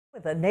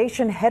With a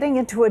nation heading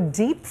into a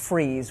deep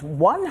freeze,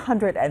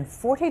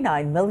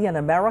 149 million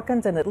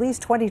Americans in at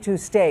least 22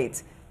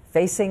 states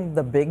facing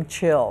the big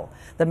chill.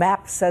 The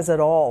map says it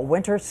all.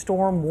 Winter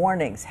storm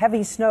warnings,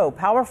 heavy snow,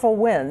 powerful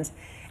winds,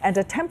 and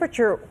a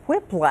temperature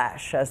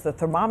whiplash as the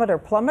thermometer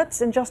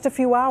plummets in just a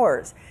few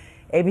hours.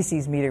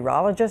 ABC's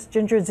meteorologist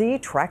Ginger Zee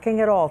tracking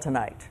it all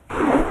tonight.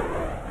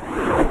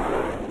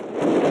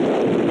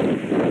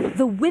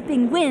 The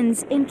whipping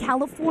winds in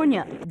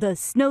California, the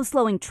snow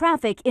slowing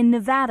traffic in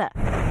Nevada.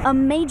 A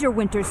major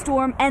winter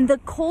storm and the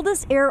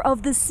coldest air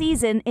of the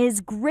season is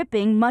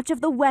gripping much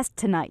of the West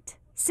tonight.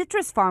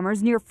 Citrus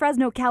farmers near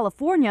Fresno,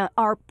 California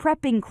are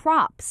prepping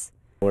crops.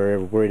 We're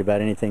worried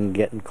about anything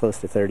getting close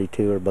to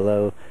 32 or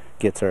below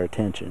gets our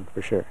attention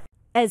for sure.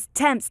 As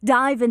temps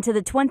dive into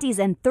the 20s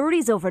and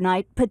 30s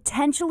overnight,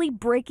 potentially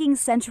breaking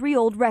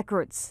century-old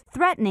records,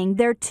 threatening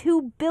their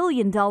 $2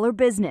 billion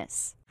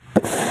business.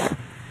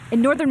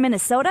 In northern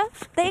Minnesota,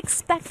 they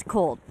expect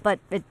cold, but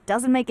it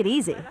doesn't make it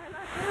easy.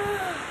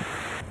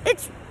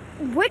 It's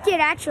wicked,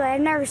 actually. I've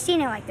never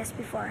seen it like this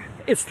before.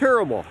 It's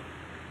terrible.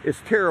 It's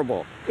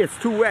terrible. It's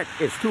too wet.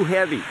 It's too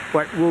heavy,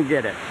 but we'll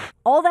get it.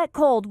 All that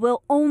cold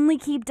will only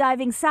keep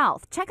diving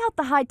south. Check out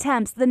the high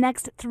temps the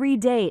next 3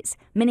 days.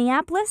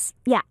 Minneapolis?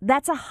 Yeah,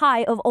 that's a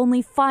high of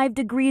only 5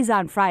 degrees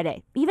on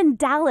Friday. Even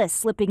Dallas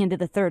slipping into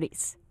the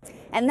 30s.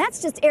 And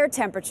that's just air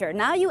temperature.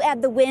 Now you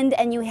add the wind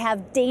and you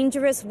have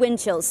dangerous wind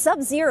chills,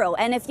 sub-zero.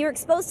 And if you're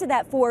exposed to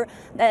that for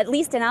at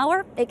least an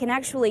hour, it can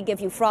actually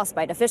give you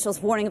frostbite. Officials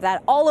warning of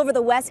that all over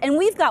the West. And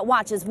we've got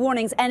watches,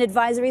 warnings, and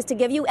advisories to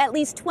give you. At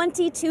least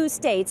 22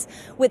 states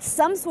with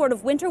some sort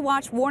of winter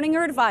watch warning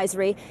or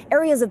advisory.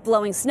 Areas of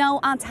blowing snow,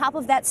 on top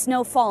of that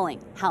snow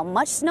falling. How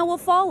much snow will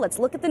fall? Let's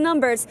look at the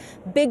numbers.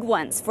 Big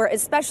ones for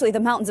especially the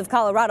mountains of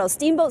Colorado.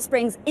 Steamboat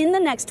Springs in the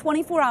next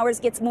 24 hours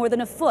gets more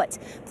than a foot.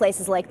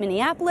 Places like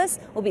Minneapolis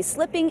will be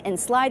slipping and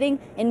sliding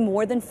in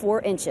more than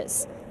 4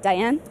 inches.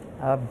 Diane?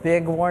 A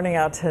big warning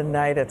out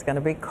tonight. It's going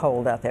to be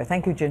cold out there.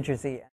 Thank you, Ginger Zee.